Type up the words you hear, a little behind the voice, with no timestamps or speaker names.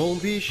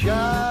Don't be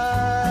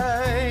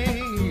shy,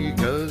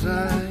 'cause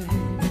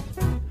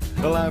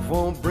life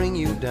won't bring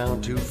you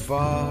down too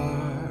far.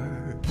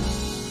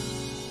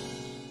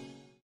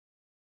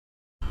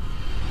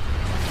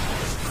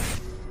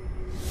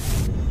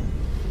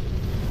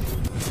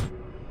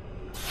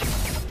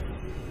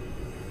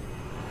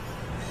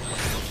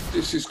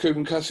 This is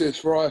Kuban Cassius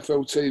for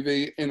IFL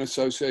TV in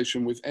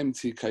association with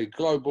MTK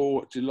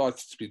Global.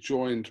 Delighted to be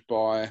joined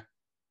by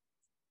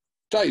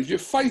Dave. Your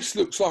face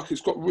looks like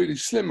it's got really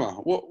slimmer.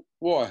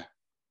 Why?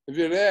 Have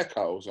you had a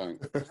haircut or something?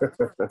 I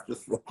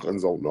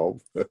don't know.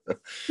 I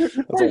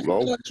don't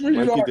know.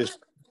 Really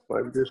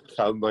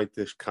Might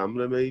this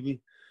camera maybe.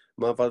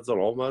 I don't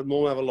know. I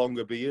might have a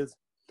longer beard.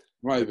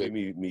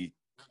 Maybe. Me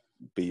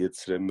beard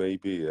trim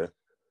maybe. Yeah.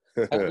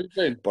 Have you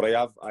been? But I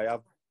have.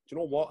 Do you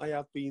know what?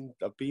 I've been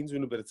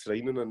doing a bit of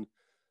training and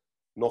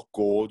not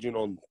gorging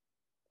on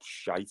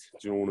shite.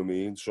 Do you know what I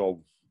mean?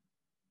 So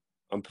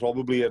I'm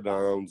probably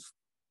around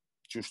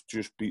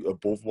just be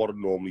above what I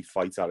normally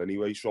fight at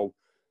anyway. So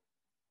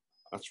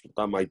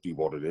that might be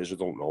what it is. I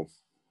don't know.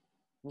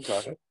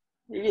 Okay.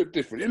 You look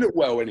different. You look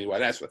well anyway.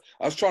 That's what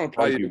I was trying to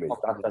play.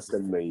 That's the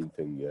main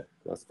thing. Yeah,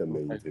 that's the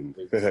main thing.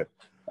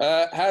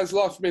 How's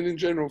life been in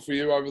general for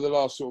you over the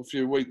last sort of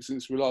few weeks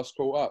since we last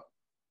caught up?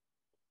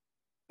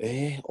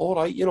 All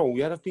right, you know,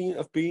 yeah, I've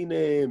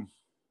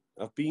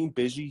been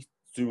busy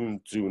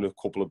doing a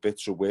couple of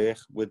bits of work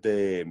with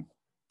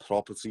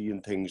property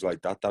and things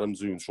like that I'm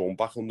doing. So I'm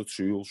back on the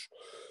tools,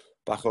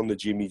 back on the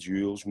Jimmy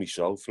Jules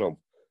myself. You know,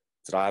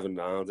 driving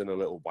around in a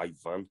little white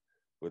van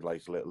with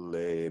like little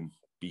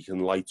beacon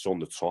lights on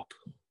the top,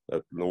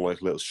 you know,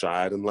 like little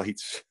siren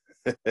lights.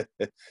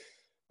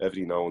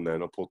 Every now and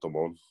then I put them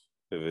on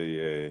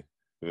if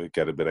I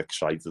get a bit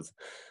excited.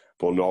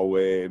 But no,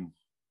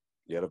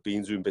 yeah, I've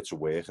been doing bits of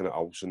work in the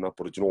house and that,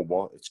 but you know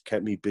what? It's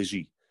kept me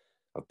busy.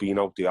 I've been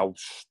out the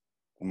house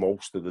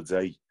most of the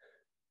day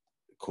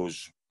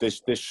because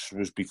this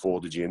was before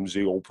the gyms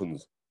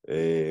opened.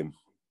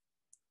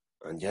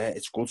 And yeah,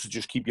 it's good to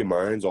just keep your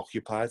mind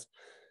occupied.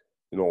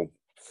 You know,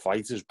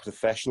 fighters,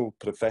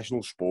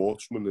 professional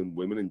sportsmen and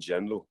women in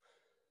general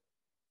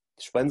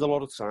spend a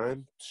lot of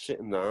time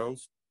sitting down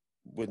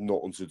with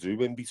nothing to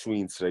do in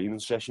between training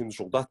sessions.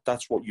 So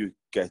that's what you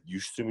get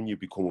used to and you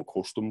become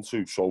accustomed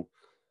to. So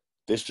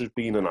this has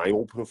been an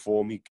eye-opener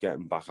for me,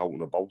 getting back out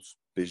and about,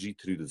 busy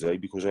through the day,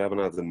 because I haven't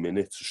had a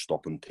minute to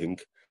stop and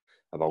think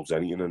about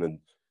anything. And then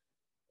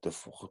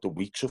the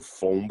weeks have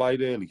flown by,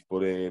 really.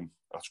 But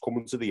that's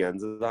coming to the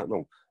end of that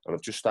now. And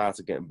I've just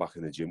started getting back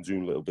in the gym,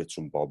 doing little bits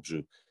and bobs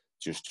of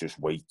just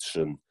weights.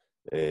 And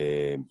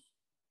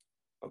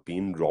I've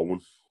been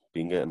rowing,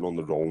 been getting on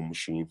the rowing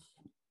machine.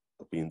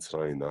 I've been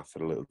trying that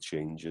for a little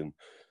change. And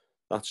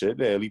that's it,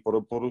 really.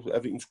 But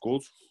everything's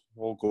good,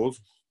 all good.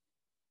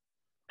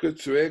 Good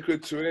to hear,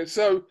 good to hear.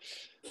 So,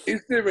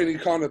 is there any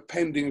kind of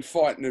pending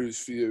fight news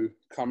for you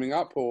coming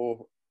up,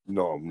 or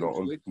no? Not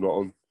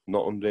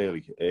on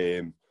really.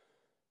 And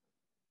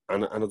I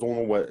don't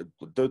know where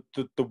the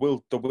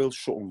will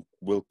something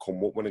will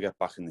come up when I get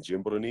back in the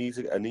gym. But I need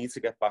to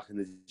get back in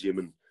the gym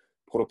and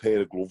put a pair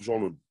of gloves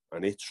on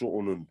and hit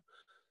something and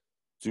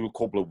do a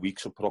couple of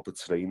weeks of proper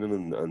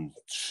training and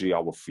see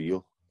how I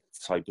feel,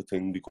 type of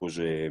thing. Because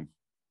I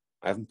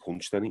haven't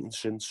punched anything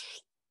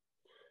since.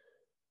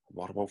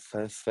 What about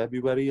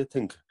February, I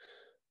think?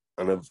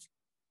 And I've,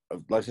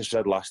 like I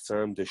said last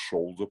time, this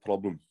shoulder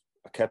problem.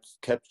 I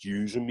kept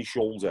using my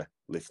shoulder,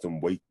 lifting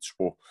weights,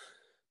 but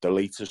the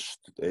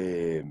latest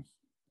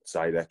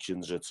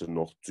directions are to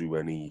not do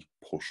any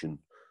pushing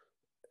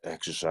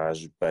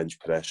exercises, bench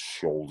press,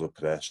 shoulder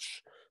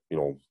press, you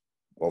know,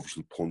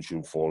 obviously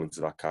punching fall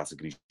into that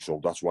category. So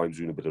that's why I'm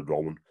doing a bit of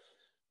rowing,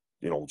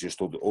 you know,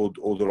 just other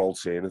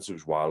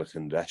alternatives while I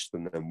can rest.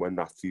 And then when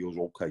that feels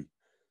okay,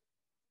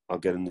 I'll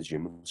get in the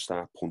gym and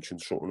start punching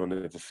something. And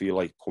if I feel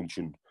like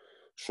punching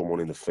someone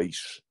in the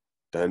face,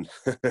 then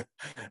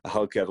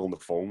I'll get on the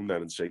phone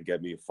then and say,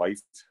 get me a fight.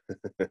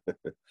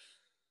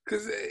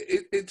 Because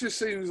it just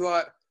seems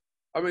like,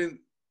 I mean,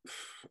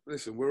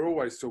 listen, everyone's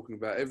always talking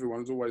about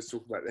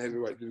the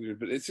heavyweight division,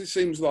 but it just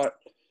seems like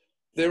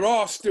there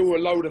are still a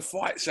load of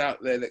fights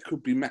out there that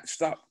could be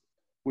matched up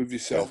with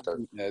yourself.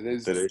 Yeah,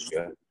 there is,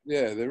 yeah.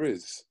 Yeah, there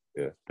is.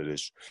 Yeah, there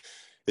is.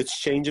 It's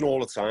changing all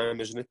the time,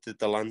 isn't it?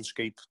 The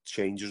landscape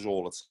changes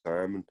all the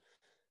time, and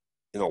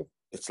you know,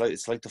 it's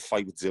like the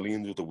fight with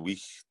Dillian the other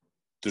week.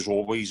 There's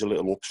always a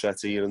little upset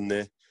here and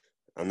there,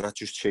 and that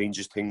just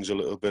changes things a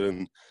little bit.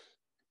 And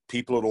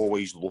people are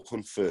always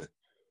looking for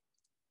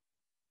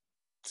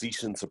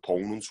decent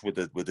opponents with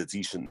a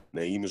decent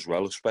name as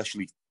well.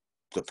 Especially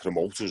the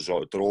promoters,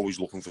 they're always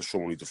looking for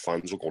someone who the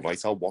fans will go,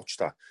 right, I'll watch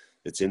that.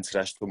 It's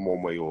interesting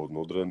one way or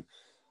another, and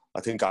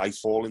I think I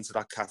fall into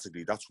that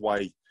category. That's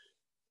why.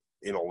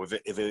 You know,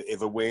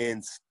 if I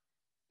weren't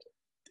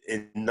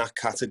in that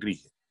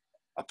category,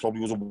 I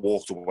probably would have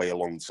walked away a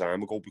long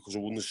time ago because I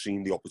wouldn't have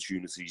seen the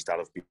opportunities that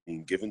have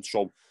been given.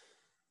 So,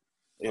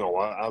 you know,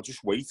 I'll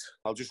just wait.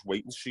 I'll just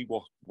wait and see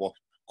what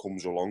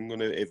comes along.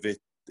 And if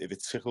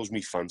it tickles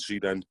me fancy,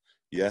 then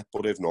yeah.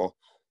 But if not,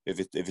 if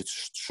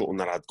it's something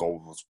that I'd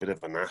go, it's a bit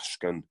of an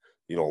ask, and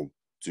you know,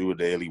 do I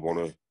really want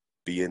to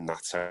be in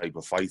that type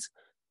of fight?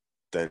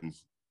 Then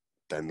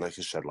like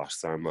I said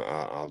last time,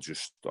 I'll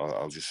just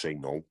say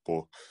no.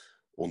 But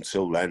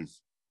until then,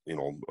 you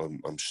know,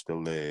 I'm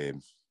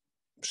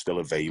still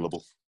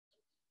available.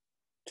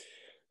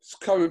 It's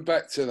coming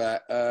back to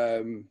that.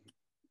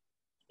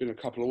 It's been a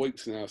couple of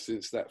weeks now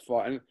since that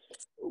fight, and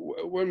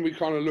when we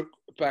kind of look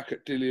back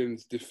at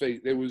Dillian's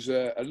defeat, there was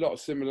a lot of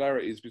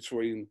similarities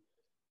between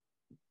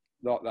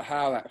like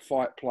how that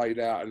fight played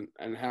out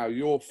and how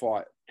your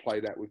fight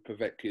played out with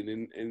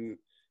Povetkin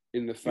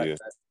in the fact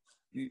that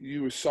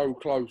you were so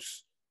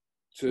close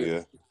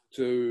to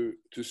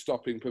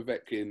stopping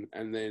Povetkin,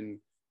 and then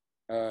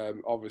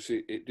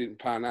obviously it didn't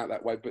pan out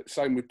that way. But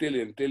same with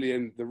Dillian.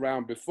 Dillian, the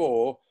round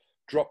before,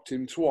 dropped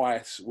him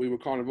twice. We were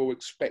kind of all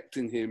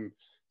expecting him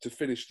to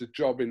finish the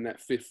job in that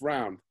fifth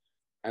round,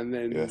 and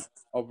then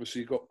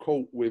obviously got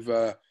caught with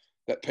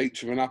that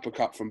peach of an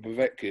uppercut from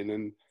Povetkin.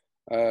 And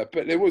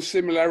but there was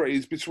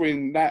similarities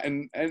between that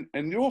and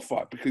your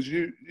fight, because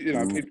you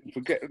know people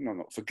forget,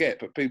 not forget,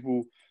 but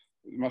people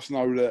must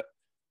know that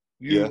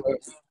you were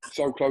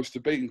so close to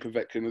beating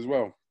Povetkin as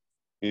well.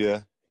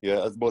 Yeah,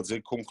 well, it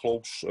did come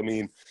close. I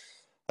mean,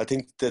 I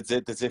think the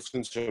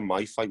difference in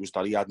my fight was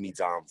that he had me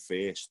down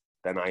first,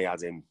 then I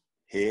had him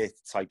here,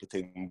 type of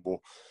thing. But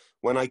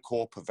when I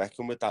caught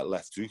Povetkin with that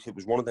left hook, it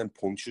was one of them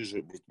punches,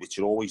 which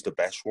are always the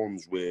best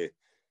ones, where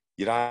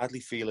you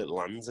hardly feel it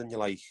lands, and you're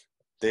like,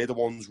 they're the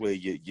ones where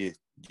you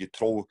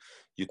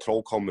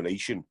throw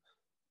combination,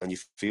 and you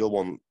feel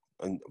one,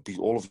 and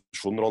all of a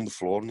sudden they're on the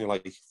floor, and you're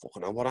like,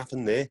 fucking hell, what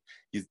happened there?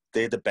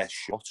 They're the best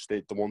shots.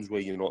 They're the ones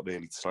where you're not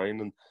really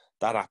trying, and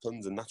that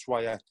happens, and that's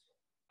why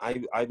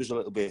I was a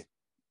little bit,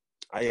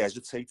 I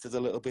hesitated a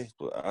little bit,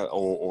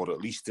 or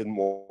at least didn't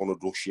want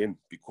to rush in,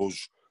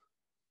 because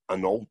I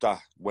know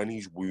that when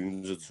he's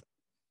wounded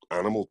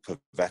animal,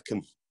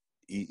 Povetkin,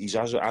 he's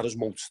at his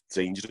most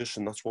dangerous,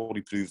 and that's what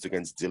he proved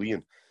against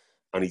Dillian,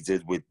 and he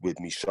did with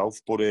myself.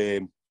 But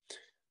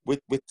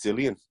with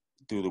Dillian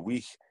the other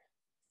week,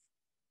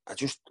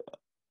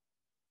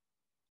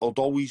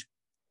 although he's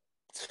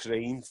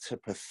trained to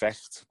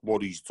perfect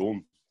what he's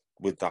done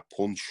with that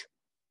punch,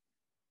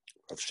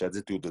 I've said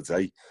it the other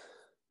day,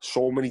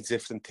 so many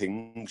different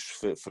things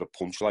for a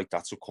punch like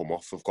that to come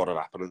off have got to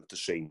happen at the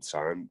same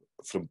time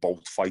from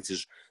both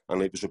fighters,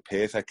 and it was a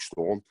perfect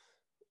storm.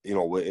 You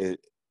know,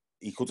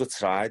 he could have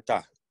tried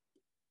that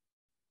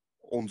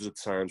 100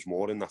 times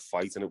more in that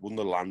fight, and it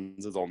wouldn't have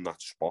landed on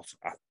that spot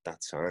at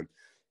that time.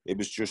 It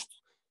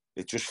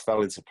just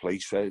fell into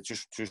place. It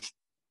just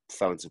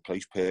fell into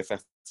place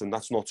perfect. And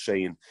that's not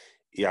saying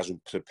he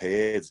hasn't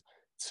prepared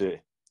to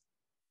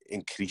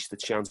increase the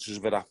chances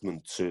of it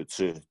happening to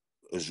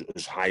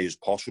as high as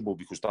possible,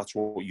 because that's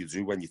what you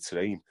do when you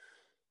train.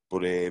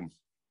 But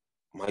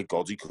my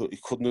God, he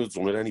couldn't have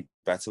done it any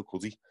better,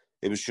 could he?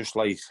 It was just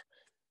like,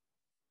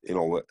 you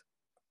know,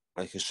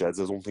 like I said,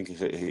 I don't think he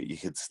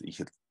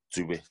could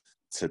do it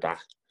to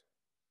that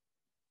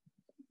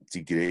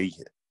degree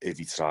if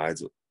he tried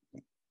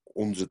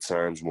 100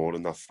 times more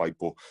in that fight.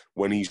 But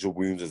when he's a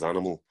wounded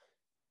animal,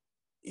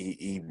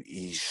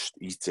 he's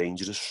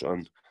dangerous,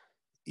 and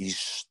he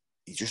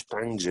just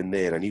hangs in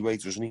there anyway,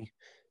 doesn't he?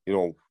 You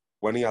know,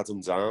 when he had him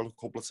down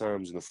a couple of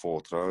times in the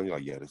fourth round, you're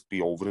like, yeah, it'll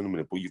be over in a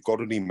minute. But you've got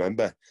to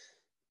remember,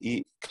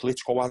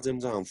 Klitschko had him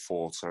down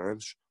 4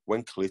 times.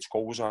 When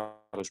Klitschko was at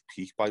his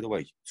peak, by the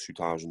way,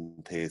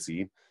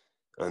 2013,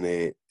 and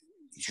he's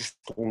just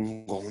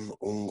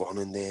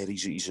ungone in there.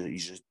 He's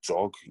a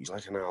dog. He's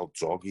like an old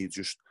dog. He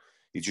just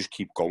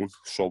keep going.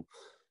 So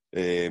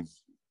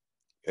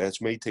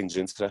it's made things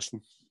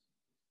interesting.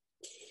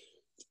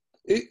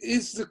 It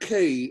is the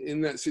key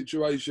in that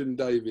situation,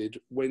 David,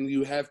 when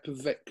you have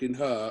Povetkin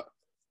hurt.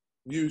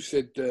 You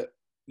said that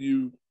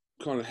you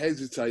kind of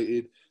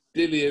hesitated.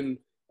 Dillian,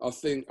 I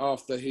think,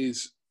 after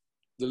the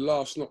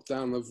last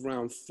knockdown of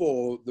round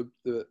 4,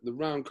 the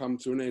round come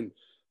to an end.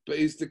 But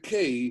is the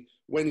key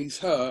when he's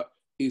hurt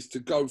is to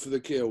go for the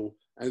kill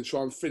and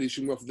try and finish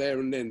him off there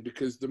and then,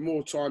 because the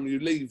more time you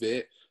leave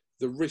it,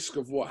 the risk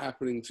of what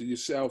happening to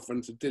yourself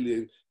and to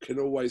Dillian can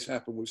always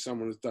happen with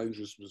someone as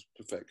dangerous as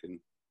Povetkin.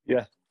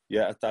 Yeah,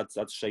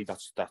 I'd say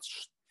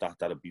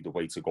that'd be the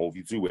way to go. If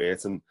you do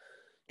it, and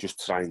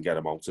just try and get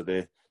him out of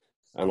there.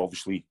 And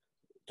obviously,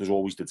 there's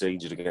always the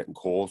danger of getting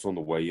caught on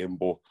the way in,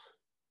 but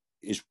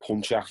his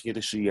punch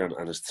accuracy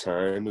and his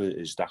time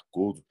is that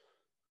good.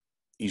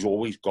 He's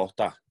always got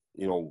that,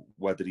 you know,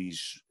 whether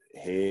he's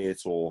hurt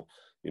or,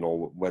 you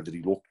know, whether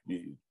he look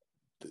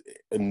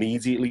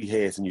immediately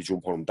hurt and you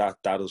jump on him,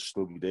 that'll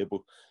still be there,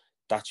 but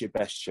that's your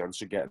best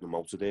chance of getting him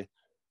out of there.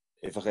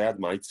 If I had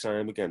my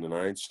time again, and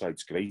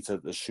hindsight's great,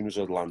 as soon as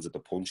I landed the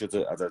punch, I'd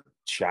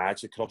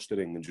charge across the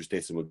ring and just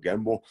hit him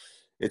again. But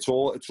it's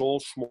all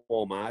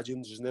small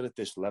margins, isn't it, at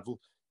this level?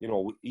 You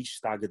know, he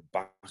staggered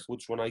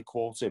backwards when I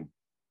caught him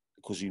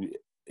because he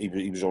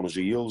was on his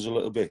heels a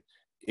little bit.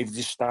 If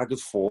he staggered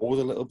forward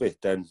a little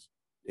bit, then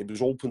it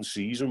was open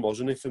season,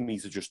 wasn't it, for me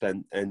to just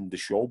end the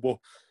show? But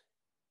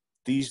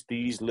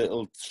these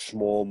little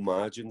small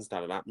margins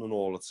that are happening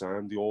all the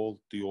time, they all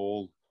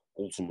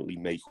ultimately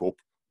make up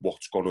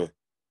what's gonna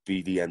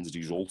be the end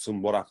result.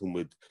 And what happened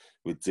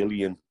with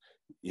Dillian,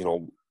 you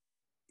know,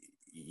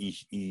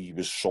 he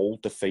was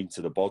sold the fate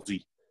of the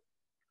body,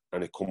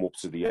 and it come up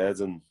to the head,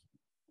 and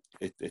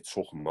it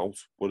took him out.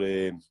 But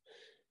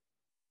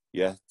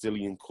yeah,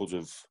 Dillian could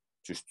have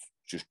just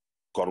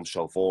got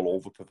himself all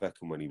over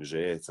Povetkin when he was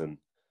hurt and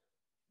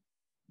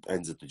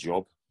ended the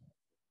job.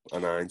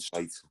 And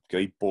hindsight,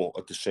 great, but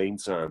at the same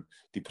time,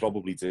 they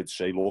probably did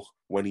say, look,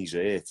 when he's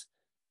hurt,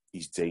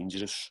 he's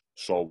dangerous,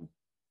 so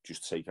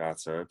just take our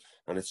time.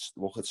 And it's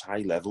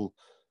high level,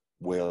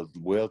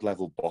 world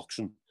level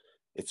boxing.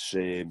 It's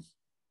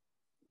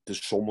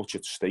there's so much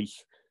at stake.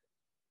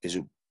 Is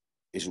it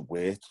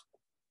worth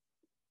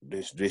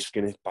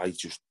risking it by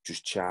just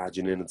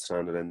charging in and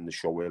trying to end the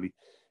show early?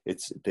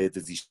 They're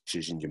the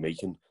decisions you're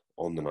making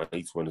on the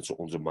night when it's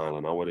 100 mile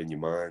an hour in your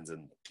mind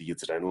and the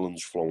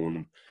adrenaline's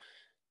flowing.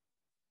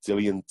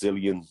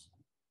 Dillian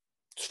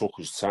took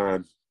his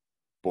time,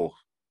 but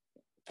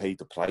paid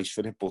the price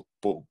for it. But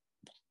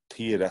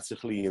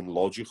theoretically and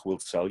logic will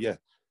tell you,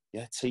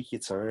 yeah, take your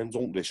time,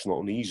 don't risk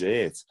nothing. He's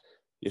hurt,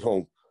 you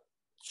know.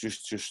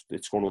 Just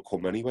it's going to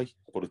come anyway,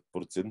 but it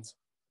didn't.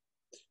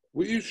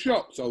 Were you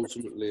shocked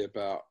ultimately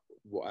about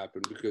what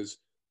happened? Because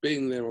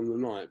being there on the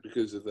night,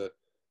 because of it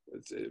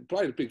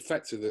played a big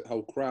factor, the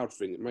whole crowd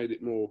thing. It made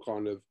it more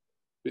kind of a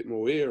bit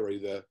more eerie,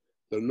 the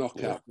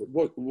knockout. Yeah.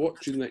 But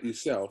watching that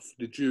yourself,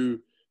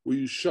 were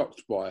you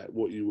shocked by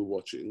what you were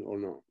watching or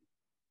not?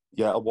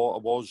 Yeah, I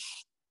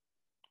was.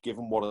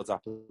 Given what had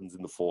happened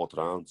in the fourth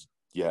round,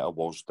 yeah, I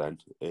was then.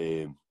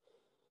 The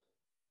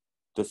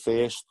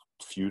first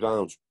few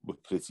rounds were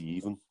pretty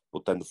even,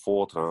 but then the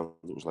fourth round,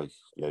 it was like,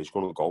 yeah, he's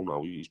going to go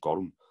now, he's got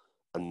him.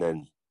 And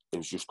then it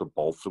was just a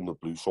ball from the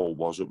blue, so it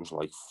was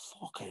like,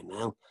 fucking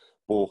hell.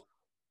 But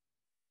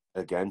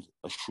again,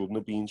 I shouldn't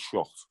have been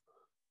shocked,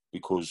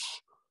 because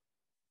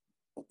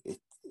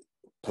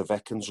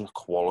Povetkin's a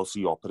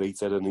quality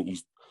operator, and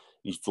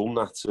he's done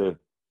that to,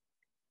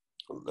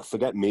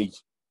 forget me,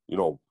 you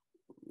know,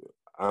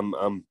 I'm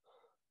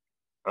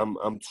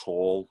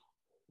tall,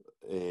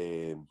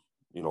 you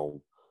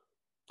know,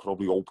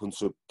 probably open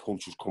to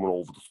punches coming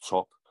over the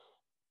top,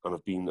 and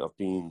I've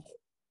been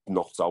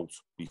knocked out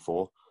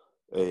before.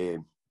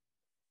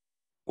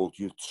 But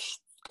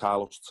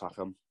Carlos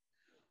Takam,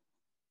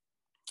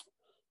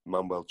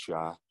 Manuel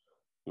Char,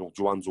 you know,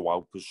 Joan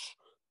Zuaupas,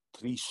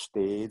 3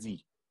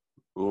 sturdy,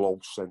 low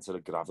centre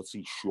of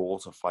gravity,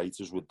 shorter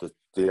fighters with the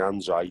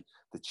hands high,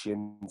 the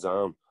chin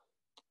down.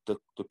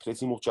 They're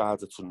pretty much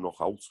harder to knock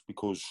out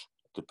because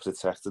they're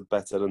protected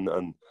better and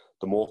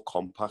they're more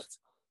compact.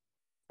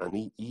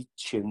 And he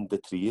chinned the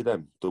 3 of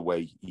them the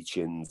way he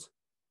chinned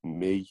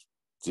me,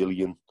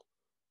 Dillian,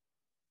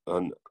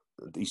 and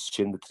he's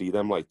chinned the 3 of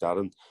them like that.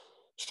 And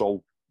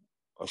so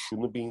I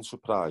shouldn't have been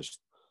surprised.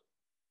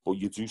 But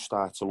you do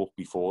start to look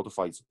before the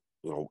fight,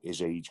 you know,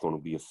 is age going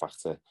to be a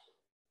factor?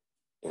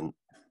 And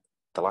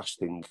the last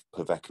thing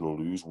Povetkin will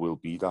lose will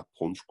be that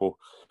punch. But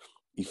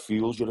he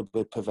feels you're a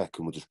bit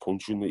Povetkin with his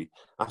punching.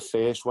 At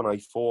first, when I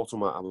fought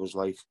him, I was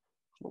like,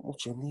 there's not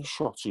much in these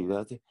shots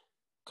either.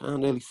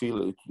 Can't really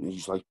feel it.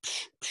 He's like,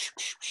 psh, psh,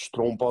 psh, psh,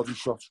 throwing body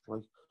shots,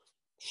 like,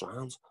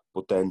 sounds.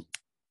 But then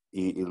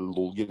he'll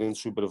lull you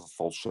into a bit of a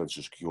false sense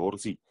of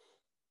security.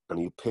 And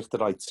he'll pick the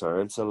right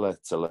time to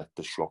let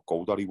the shot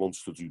go that he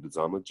wants to do the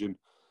damage. And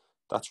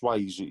that's why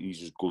he's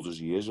as good as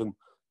he is. And,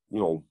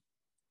 you know,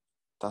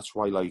 that's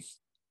why, like,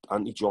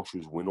 Anthony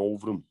Joshua's win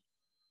over him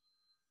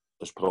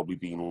has probably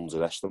been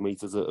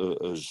underestimated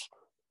as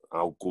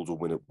how good a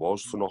win it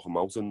was to knock him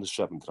out in the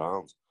 7th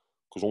round.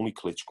 Because only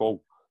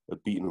Klitschko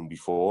had beaten him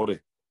before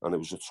it, and it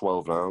was a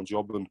 12-round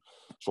job. And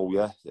so,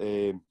 yeah.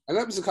 And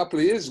that was a couple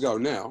of years ago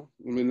now.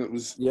 I mean, it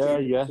was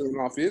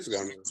 2.5 years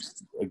ago now.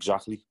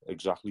 Exactly.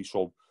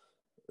 So,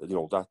 you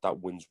know, that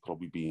win's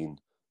probably been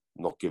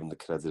not given the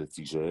credit it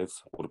deserved,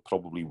 but it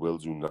probably will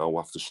do now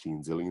after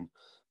seeing Dillian.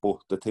 But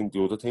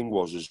the other thing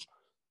was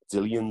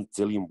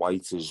Dillian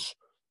Whyte has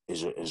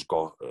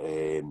got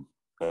an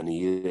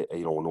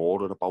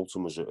aura about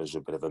him as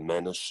a bit of a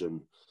menace,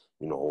 and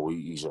you know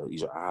he's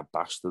a hard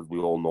bastard. We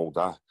all know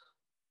that,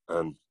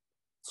 and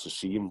to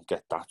see him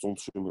get that done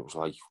to him, it was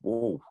like,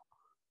 whoa,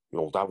 you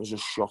know, that was a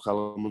shock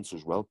element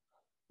as well.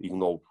 Even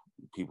though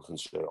people can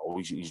say, oh,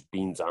 he's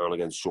been down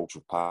against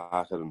Joseph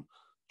Parker and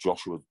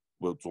Joshua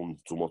will done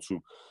what to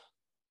him.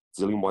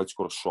 Dillian Whyte's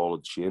got a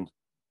solid chin,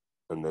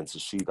 and then to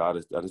see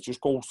that, it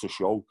just goes to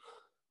show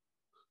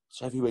it's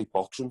heavyweight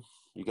boxing.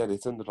 You get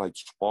it in the right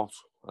spot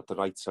at the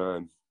right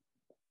time.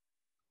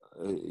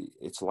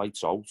 It's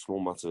lights out, no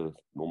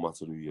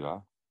matter who you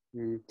are.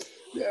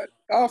 Yeah.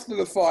 After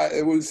the fight,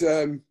 it was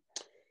a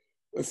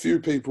few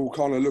people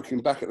kind of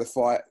looking back at the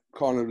fight,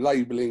 kind of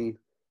labelling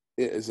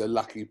it as a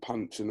lucky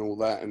punch and all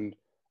that. And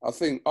I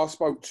think I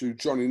spoke to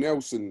Johnny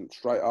Nelson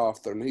straight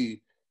after, and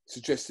he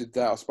suggested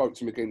that. I spoke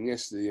to him again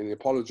yesterday, and he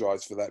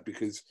apologised for that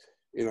because,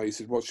 you know, he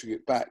said watching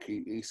it back,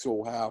 he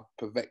saw how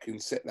Povetkin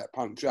set that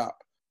punch up.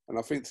 And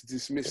I think to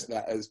dismiss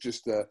that as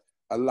just a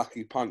a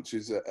lucky punch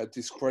is a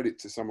discredit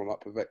to someone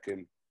like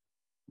Povetkin.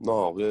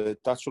 No,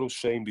 that's what I was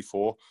saying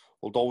before.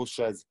 Although I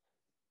said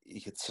he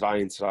could try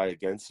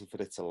again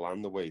for it to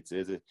land the way it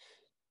did,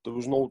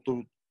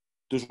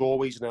 there's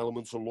always an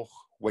element of luck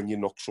when you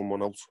knock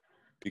someone out.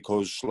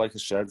 Because, like I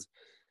said,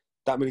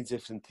 that many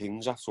different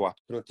things have to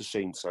happen at the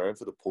same time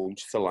for the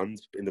punch to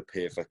land in the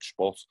perfect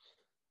spot.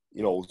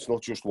 You know, it's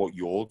not just what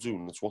you're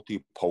doing, it's what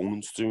the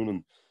opponent's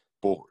doing.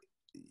 But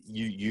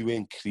you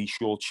increase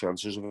your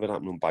chances of it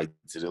happening by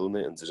drilling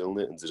it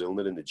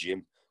in the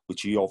gym,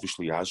 which he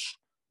obviously has.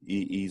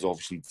 He's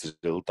obviously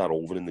drilled that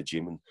over in the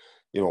gym. And,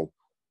 you know,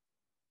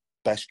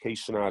 best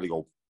case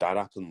scenario, that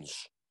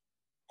happens.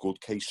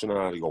 Good case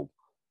scenario,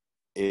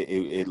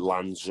 it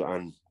lands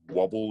and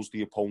wobbles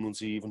the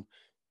opponent even.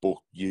 But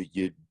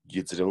you're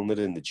drilling it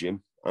in the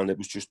gym. And it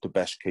was just the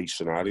best case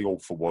scenario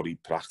for what he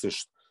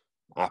practiced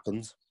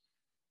happened.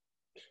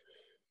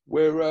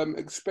 We're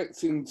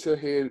expecting to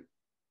hear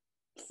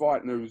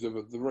fight news of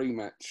the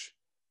rematch,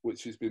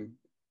 which has been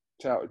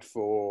touted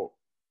for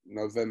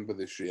November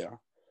this year.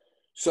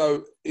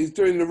 So is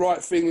doing the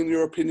right thing, in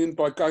your opinion,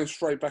 by going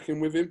straight back in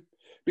with him?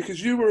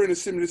 Because you were in a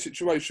similar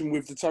situation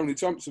with the Tony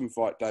Thompson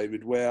fight,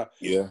 David, where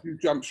you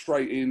jumped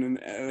straight in and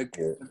it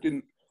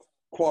didn't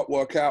quite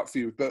work out for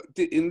you. But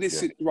in this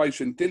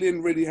situation,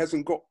 Dillian really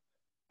hasn't got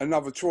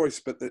another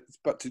choice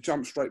but to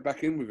jump straight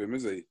back in with him,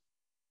 is he?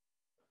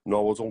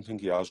 No, I don't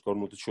think he has got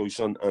another choice.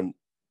 And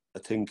I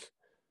think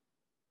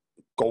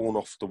going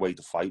off the way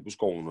the fight was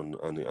going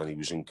and he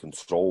was in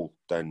control,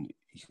 then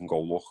he can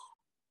go, look,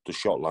 the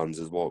shot lands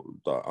as well.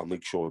 I'll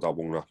make sure that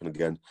won't happen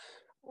again,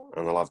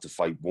 and I'll have the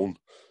fight won.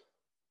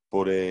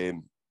 But it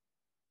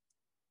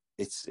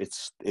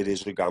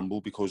is a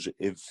gamble, because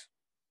if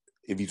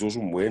he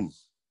doesn't win,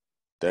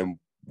 then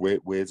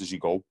where does he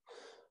go?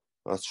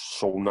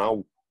 So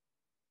now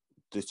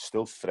it's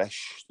still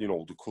fresh. You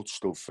know, the cut's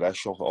still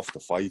fresh off the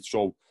fight.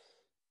 So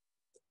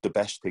the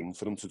best thing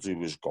for him to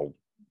do is go,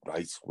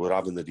 right, we're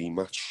having the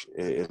rematch.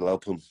 It'll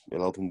help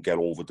him get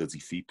over the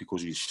defeat,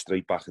 because he's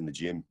straight back in the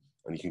gym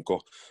and he can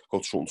got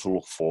something to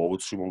look forward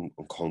to and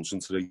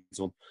concentrate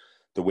on.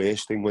 The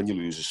worst thing when you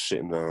lose is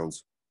sitting around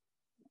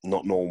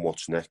not knowing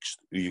what's next,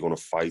 who you're going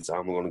to fight,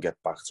 how am I going to get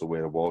back to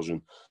where I was,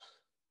 and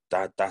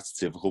that's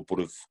difficult.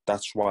 But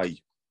that's why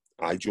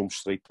I jumped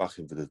straight back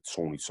into the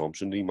Tony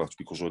Thompson rematch,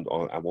 because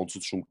I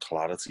wanted some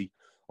clarity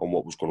on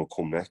what was going to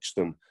come next,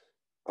 and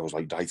I was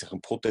like, right, I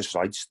can put this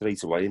right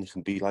straight away and it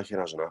can be like it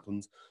hasn't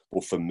happened.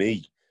 But for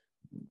me,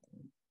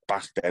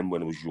 back then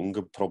when I was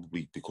younger,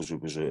 probably because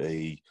it was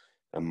a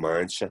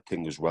mindset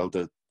thing as well,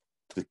 the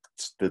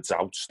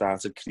doubt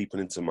started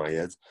creeping into my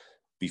head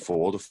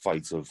before the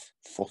fight of,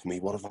 fuck me,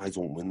 what if I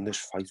don't win this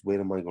fight? Where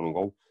am I going to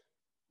go?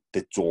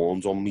 It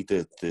dawned on me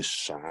the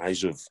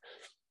size of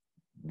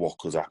what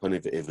could happen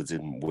if I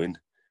didn't win.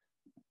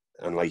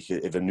 And like,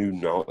 if I knew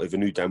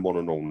then what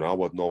I know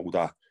now, I'd know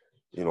that,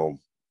 you know,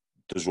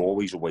 there's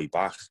always a way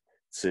back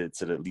to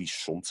at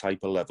least some type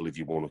of level if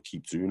you want to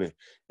keep doing it.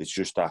 It's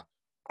just that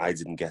I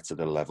didn't get to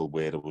the level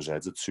where I was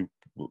headed to.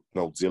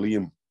 Now,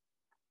 Dillian,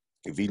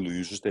 if he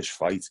loses this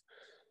fight,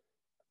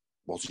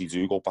 what does he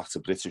do? Go back to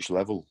British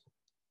level?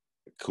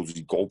 Could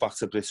he go back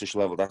to British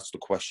level? That's the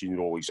question you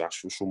always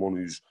ask for someone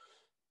who's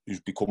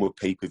become a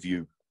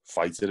pay-per-view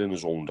fighter in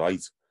his own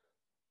right.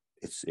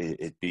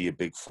 It'd be a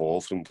big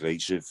fall from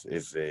grace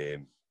if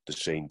the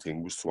same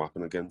thing was to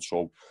happen again.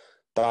 So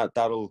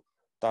that'll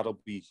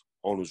be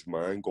on his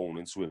mind going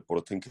into it, but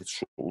I think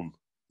it's something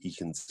he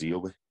can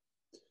deal with.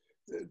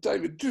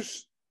 David,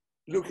 just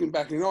looking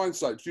back in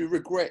hindsight, do you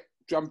regret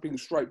jumping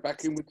straight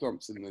back in with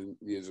Thompson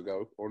years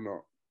ago, or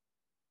not?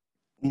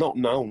 Not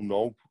now,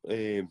 no.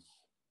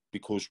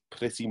 Because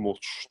pretty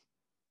much,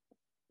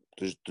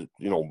 there's,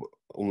 you know,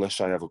 unless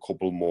I have a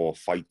couple more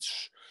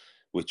fights,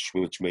 which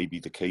may be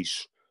the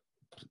case,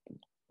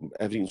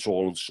 everything's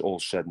all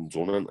said and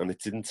done, and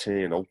it didn't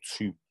turn out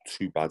too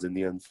bad in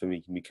the end for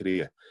me in my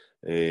career.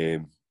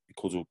 It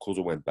could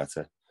have went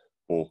better,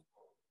 but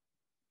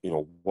you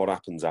know what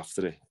happens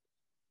after it.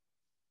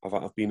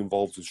 I've been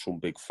involved in some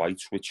big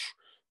fights, which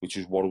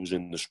is what I was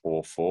in the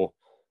sport for.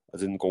 I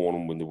didn't go on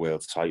and win the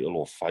world title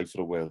or fight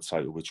for a world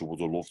title, which I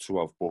would have loved to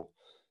have, but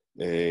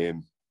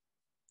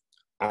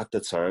at the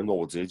time,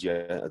 though, I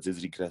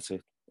did regret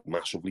it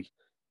massively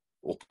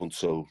up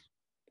until,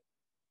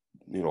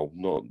 you know,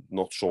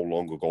 not so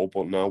long ago.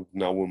 But now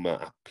I'm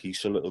at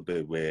peace a little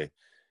bit, where,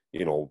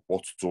 you know,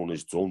 what's done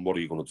is done. What are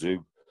you going to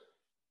do?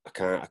 I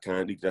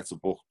can't regret it.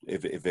 But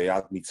if they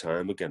had me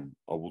time again,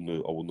 I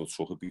wouldn't have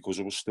took it, because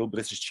I was still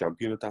British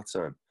champion at that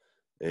time,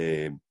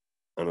 and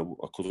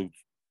I could have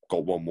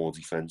got one more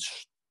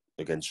defence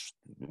against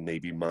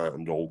maybe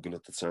Martin Rogan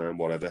at the time,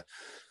 whatever,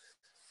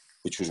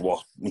 which was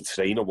what my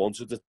trainer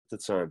wanted at the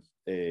time.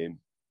 I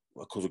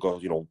could have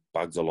got, you know,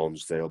 bagged a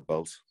Lonsdale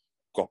belt,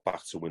 got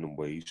back to winning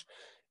ways.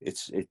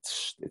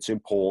 It's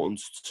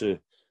important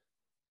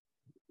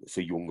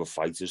for younger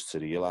fighters to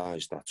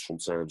realise that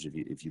sometimes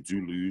if you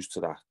do lose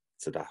to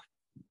that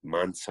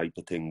man type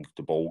of thing,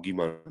 the bogey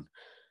man,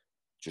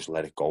 just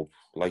let it go.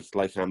 Like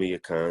Amir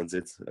Khan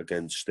did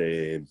against,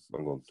 hang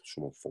on,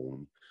 someone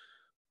phone.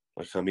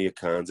 Like Amir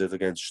Khan did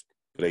against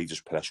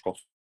Brady's Prescott.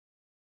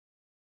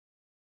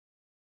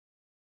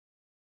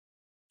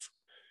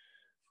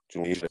 Do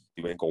you know,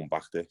 he went going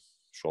back there.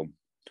 So,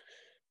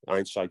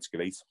 hindsight's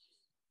great.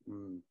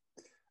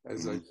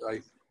 As they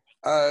say.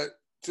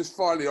 Just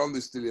finally on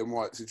this Dillian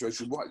Whyte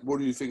situation, what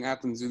do you think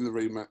happens in the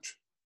rematch?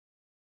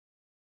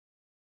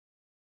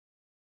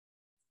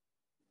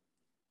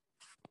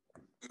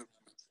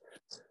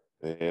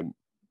 Can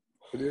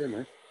you hear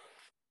me?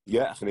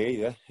 Yeah, I can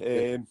hear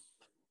you.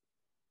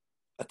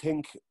 I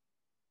think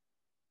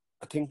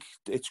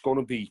it's going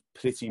to be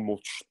pretty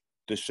much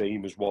the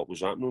same as what was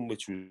happening,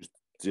 which was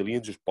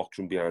Dillian just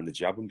boxing behind the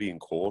jab and being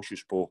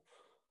cautious. But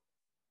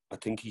I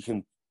think he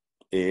can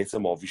hurt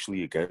him,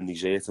 obviously, again.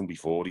 He's hurt him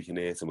before, he can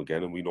hurt him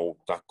again, and we know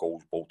that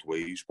goes both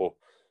ways. But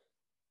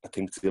I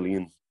think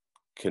Dillian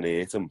can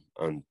hurt him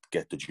and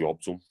get the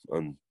job done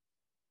and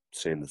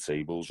turn the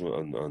tables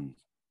and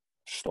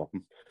stop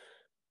him.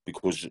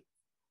 Because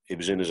it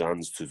was in his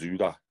hands to do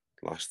that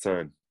last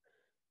time.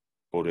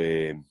 But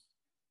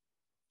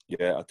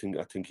yeah, I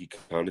think he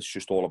can. It's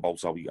just all about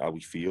how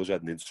he feels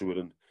heading into it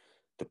and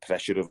the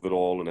pressure of it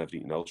all and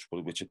everything else,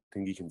 which I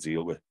think he can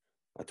deal with.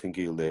 I think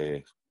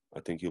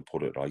he'll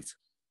put it right.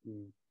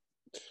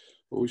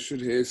 Well, we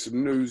should hear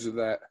some news of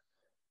that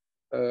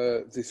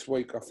this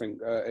week. I think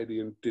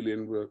Eddie and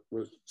Dillian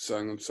were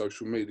saying on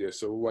social media,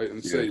 so we'll wait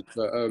and see.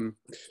 But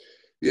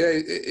yeah,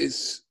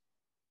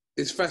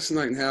 it's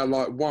fascinating how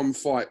like one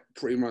fight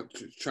pretty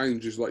much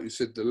changes, like you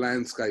said, the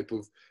landscape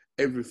of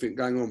everything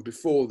going on.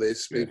 Before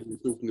this, people were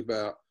talking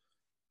about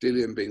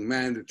Dillian being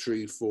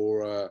mandatory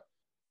for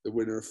the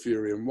winner of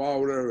Fury and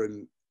Wilder,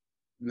 and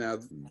now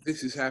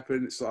this has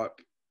happened. It's like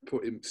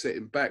set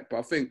him back. But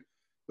I think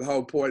the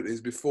whole point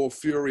is before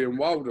Fury and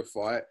Wilder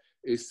fight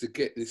is to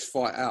get this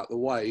fight out the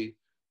way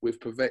with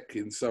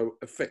Povetkin. So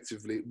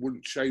effectively, it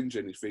wouldn't change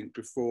anything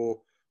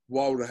before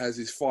Wilder has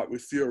his fight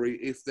with Fury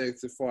if they're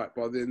to fight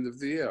by the end of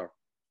the year.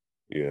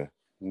 Yeah,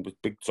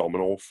 big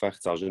domino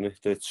effect, hasn't it?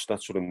 That's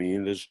what I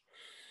mean.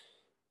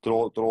 They're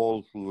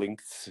all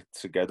linked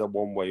together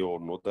one way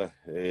or another,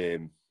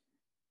 and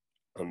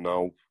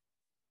now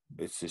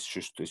it's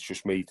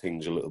just made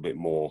things a little bit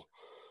more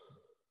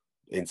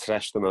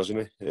interesting,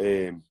 hasn't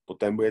it? But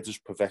then where does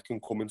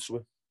Povetkin come into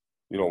it?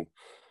 You know,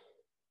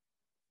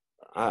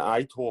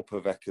 I thought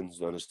Povetkin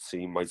and his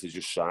team might have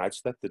just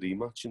sidestepped the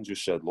rematch and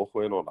just said, look,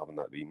 we're not having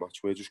that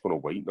rematch. We're just going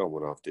to wait now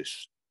and have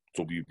this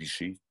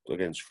WBC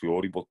against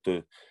Fury. But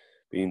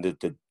being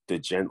the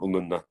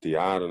gentlemen that they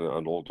are,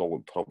 and although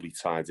it probably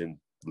tied in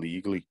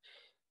legally,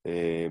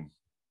 they're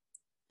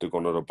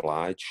going to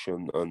oblige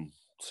and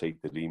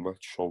take the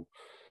rematch. So,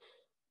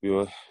 you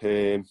know,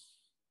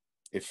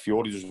 if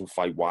Fury doesn't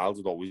fight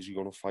Wilder, though, is he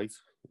going to fight?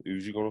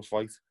 Who's he going to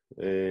fight?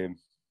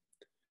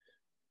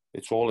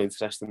 It's all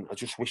interesting. I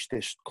just wish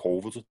this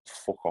COVID would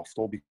fuck off,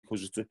 though,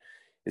 because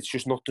it's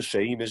just not the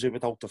same, is it,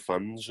 without the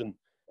fans? And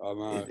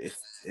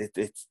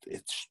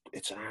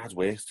it's hard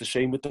work. It's the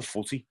same with the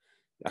footy.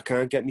 I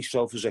can't get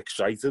myself as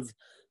excited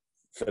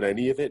for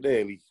any of it,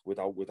 really,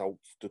 without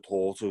the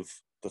thought of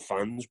the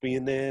fans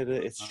being there.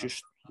 It's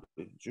just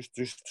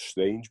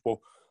strange, but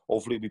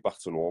hopefully it'll be back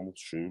to normal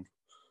soon.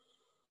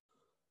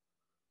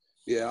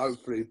 Yeah,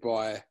 hopefully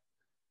by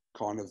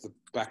kind of the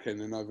back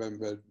end of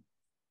November,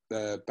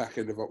 back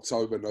end of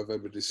October,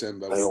 November,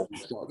 December, we'll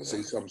start to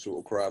see some sort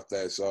of crowd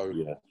there. So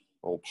yeah,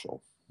 hope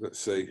so. Let's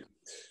see.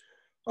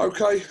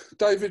 Okay,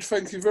 David,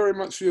 thank you very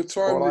much for your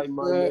time. All right,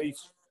 mate.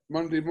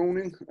 Monday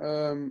morning.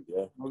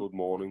 Yeah, good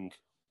morning.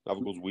 Have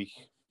a good week.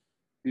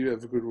 You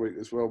have a good week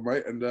as well,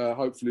 mate, and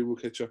hopefully we'll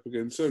catch up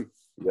again soon.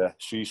 Yeah,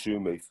 see you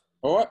soon, mate.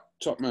 All right,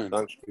 top man.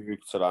 Thanks for your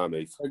time,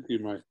 mate. Thank you,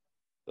 mate.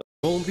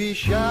 Don't be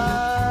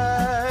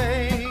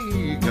shy,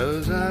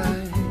 'cause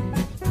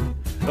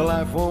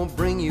life won't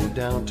bring you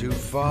down too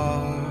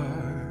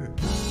far.